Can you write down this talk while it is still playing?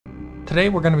Today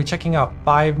we're going to be checking out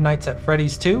Five Nights at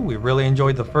Freddy's 2. We really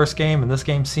enjoyed the first game, and this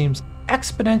game seems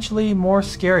exponentially more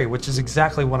scary, which is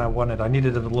exactly what I wanted. I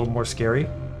needed it a little more scary.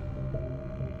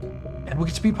 And we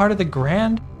get to be part of the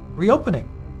grand reopening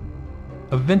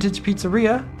of Vintage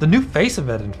Pizzeria, the new face of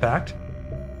it, in fact.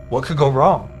 What could go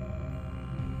wrong?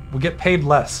 We get paid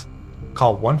less.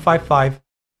 Call 155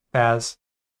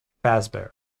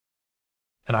 Fazbear.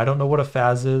 And I don't know what a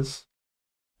Faz is,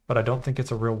 but I don't think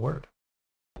it's a real word.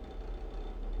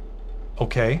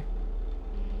 Okay.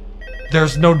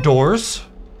 There's no doors.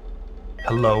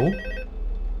 Hello?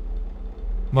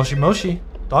 Moshi Moshi.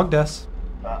 Dog desk.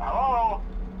 Hello?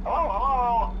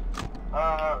 Hello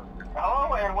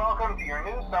and welcome to your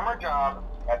new summer job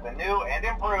at the new and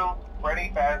improved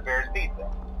Freddy Fazbear's Pizza.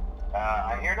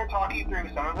 I'm here to talk you through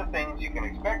some of the things you can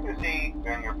expect to see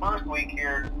during your first week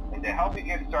here and to help you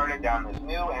get started down this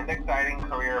new and exciting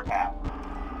career path.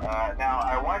 Now,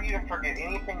 I want you to forget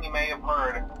anything you may have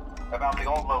heard about the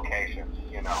old location,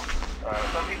 you know.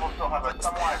 Some people still have a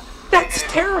somewhat That's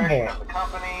negative terrible. impression of the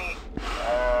company.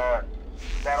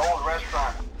 That old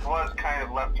restaurant was kind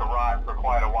of left to rot for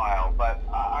quite a while, but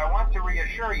I want to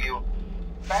reassure you,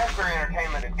 Fazbear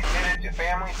Entertainment is committed to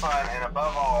family fun and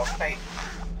above all, safety.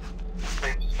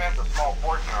 They've spent a small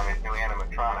fortune on these new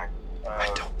animatronics.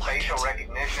 Facial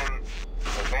recognition,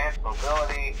 advanced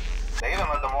mobility, they even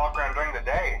let them walk around during the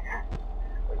day.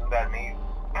 Isn't that neat?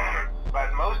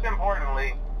 But most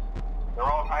importantly, they're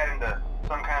all tied into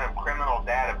some kind of criminal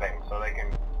database so they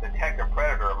can detect a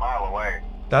predator a mile away.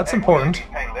 That's And important. we'll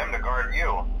be paying them to guard you.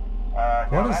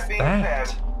 What is that being that?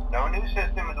 said, no new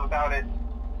system is without its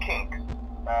kinks.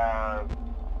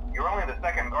 You're only the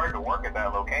second guard to work at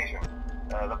that location.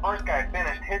 The first guy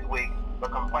finished his week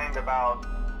but complained about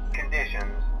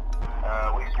conditions.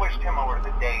 We switched him over to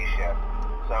the day shift.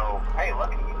 So, hey,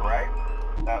 lucky you, right?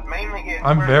 Mainly his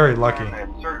I'm very lucky. that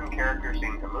certain characters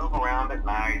seem to move around at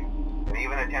night and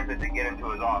even attempted to get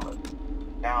into his office.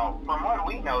 Now, from what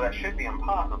we know, that should be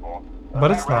impossible.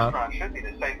 But it's that not. restaurant should be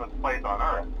the safest place on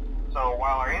Earth. So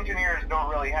while our engineers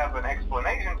don't really have an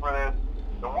explanation for this,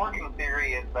 the working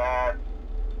theory is that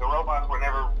the robots were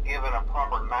never given a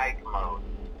proper night mode.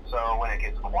 So when it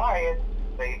gets quiet,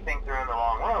 they think they're in the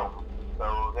wrong room.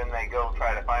 So then they go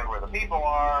try to find where the people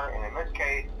are, and in this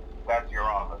case, that's your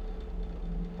office.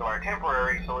 So our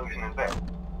temporary solution is this.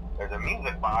 There's a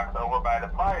music box over by the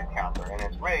prize counter, and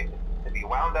it's rigged to be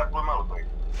wound up remotely.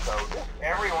 So just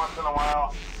every once in a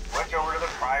while, switch over to the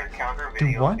prize counter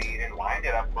video feed and wind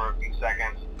it up for a few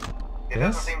seconds. It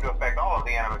doesn't seem to affect all of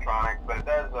the animatronics, but it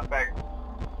does affect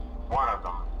one of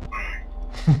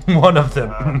them. One of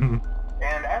them.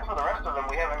 And as for the rest of them,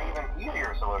 we have an even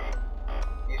easier solution.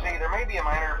 You see, there may be a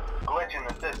minor glitch in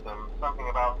the system, something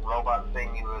about the robot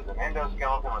seeing you as an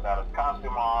endoskeleton without his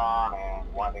costume on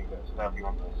and wanting to stuff you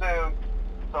into a suit.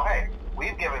 So hey,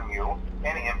 we've given you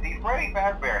an empty Freddy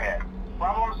Fazbear head.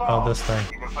 Problem solved. Oh, this thing.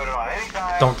 You can put it on any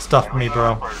time. Don't stuff and me, leave it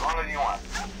bro. on for as long as you want.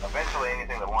 Eventually,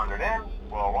 anything that wandered in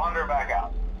will wander back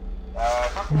out.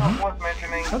 Something else worth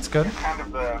mentioning. That's good. Is kind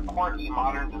of the quirky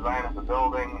modern design of the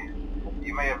building.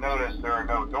 You may have noticed there are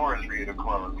no doors for you to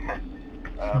close.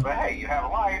 But hey, you have a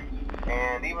light,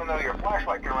 and even though your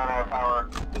flashlight can run out of power,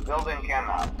 the building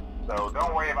cannot. So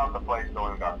don't worry about the place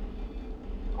going dark.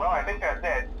 Well, I think that's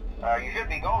it. You should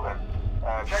be golden.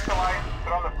 Check the lights,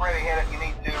 put on the Freddy head if you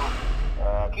need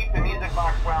to. Keep the music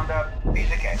box wound up.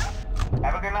 Piece of cake.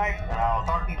 Have a good night, and I'll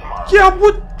talk to you tomorrow. Yeah,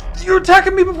 what? You're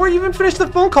attacking me before you even finished the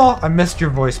phone call. I missed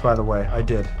your voice, by the way. I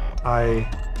did. I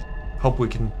hope we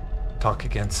can talk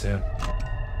again soon.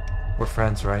 We're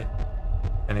friends, right?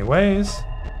 Anyways,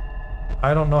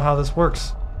 I don't know how this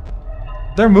works.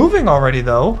 They're moving already,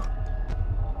 though.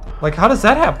 Like, how does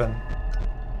that happen?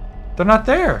 They're not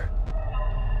there.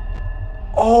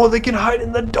 Oh, they can hide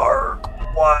in the dark.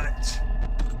 What?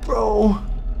 Bro.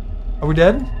 Are we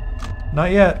dead?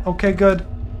 Not yet. Okay, good.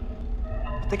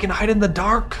 They can hide in the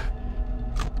dark.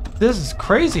 This is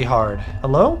crazy hard.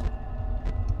 Hello?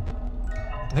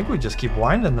 I think we just keep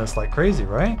winding this like crazy,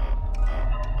 right?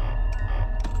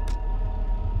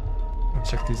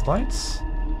 Check these lights.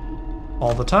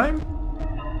 All the time.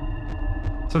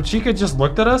 So Chica just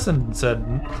looked at us and said,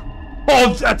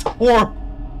 "Oh, that's horrible.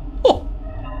 Oh,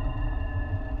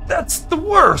 that's the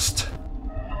worst.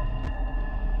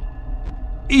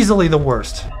 Easily the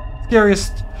worst.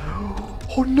 Scariest.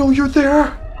 Oh no, you're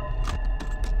there.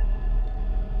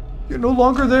 You're no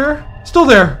longer there. Still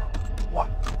there. What?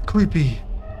 Creepy.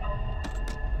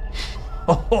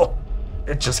 Oh,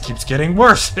 it just keeps getting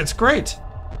worse. It's great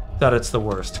that it's the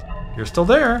worst. You're still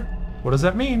there. What does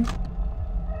that mean?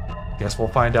 Guess we'll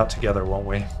find out together, won't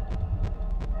we?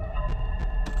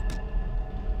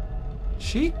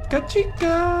 Chica,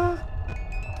 chica.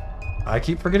 I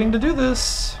keep forgetting to do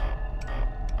this.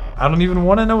 I don't even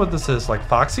want to know what this is. Like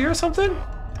Foxy or something?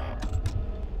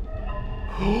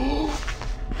 Are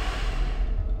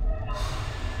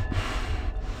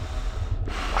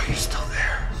you still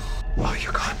there? Oh,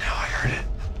 you're gone now. I heard it.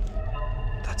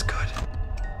 That's good.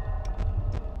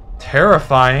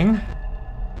 Terrifying.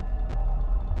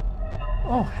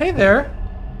 Oh, hey there.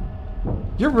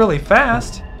 You're really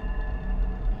fast.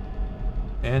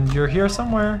 And you're here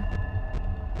somewhere.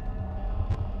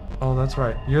 Oh, that's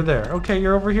right. You're there. Okay,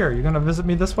 you're over here. You're gonna visit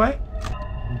me this way?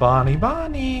 Bonnie,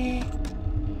 Bonnie.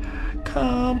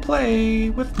 Come play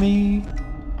with me.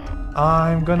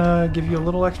 I'm gonna give you a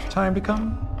little extra time to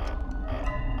come.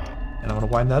 And I'm gonna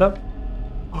wind that up.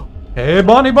 Hey,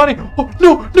 Bonnie, Bonnie. Oh,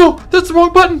 no, no, that's the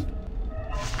wrong button.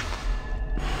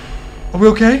 Are we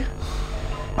okay?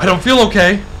 I don't feel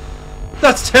okay.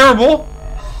 That's terrible.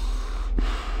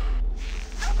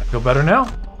 I feel better now.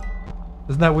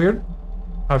 Isn't that weird?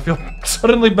 I feel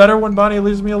suddenly better when Bonnie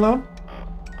leaves me alone.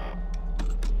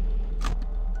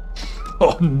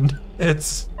 Oh,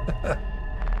 it's...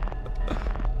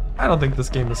 I don't think this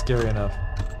game is scary enough.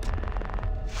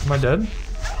 Am I dead?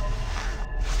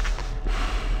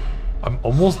 I'm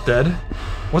almost dead.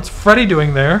 What's Freddy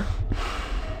doing there?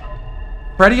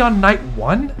 Freddy on night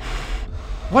 1?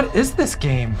 What is this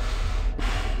game?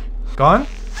 Gone?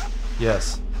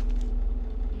 Yes.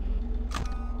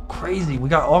 Crazy. We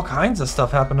got all kinds of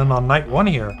stuff happening on night 1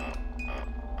 here.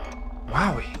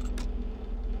 Wowie.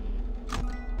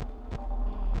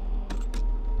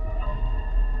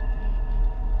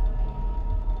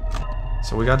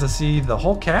 So we got to see the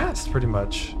whole cast, pretty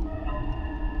much.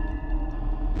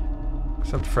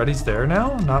 Except Freddy's there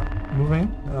now, not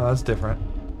moving. Oh, that's different.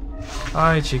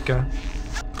 Hi, Chica.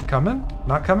 You coming?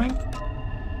 Not coming?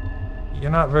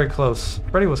 You're not very close.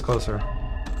 Freddy was closer.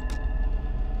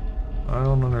 I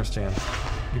don't understand.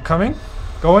 You coming?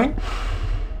 Going?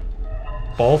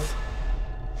 Both?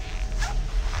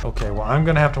 Okay, well, I'm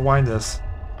gonna have to wind this.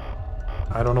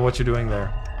 I don't know what you're doing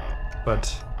there.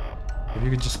 But if you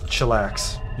could just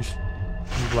chillax. You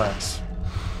relax.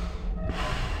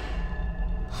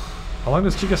 How long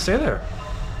does Chica stay there?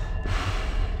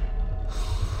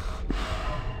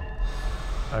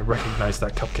 I recognize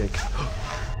that cupcake.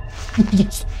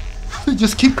 They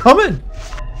just keep coming!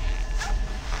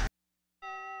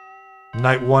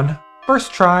 Night 1,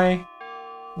 first try.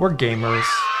 We're gamers.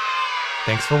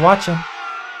 Thanks for watching.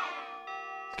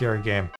 Scary game.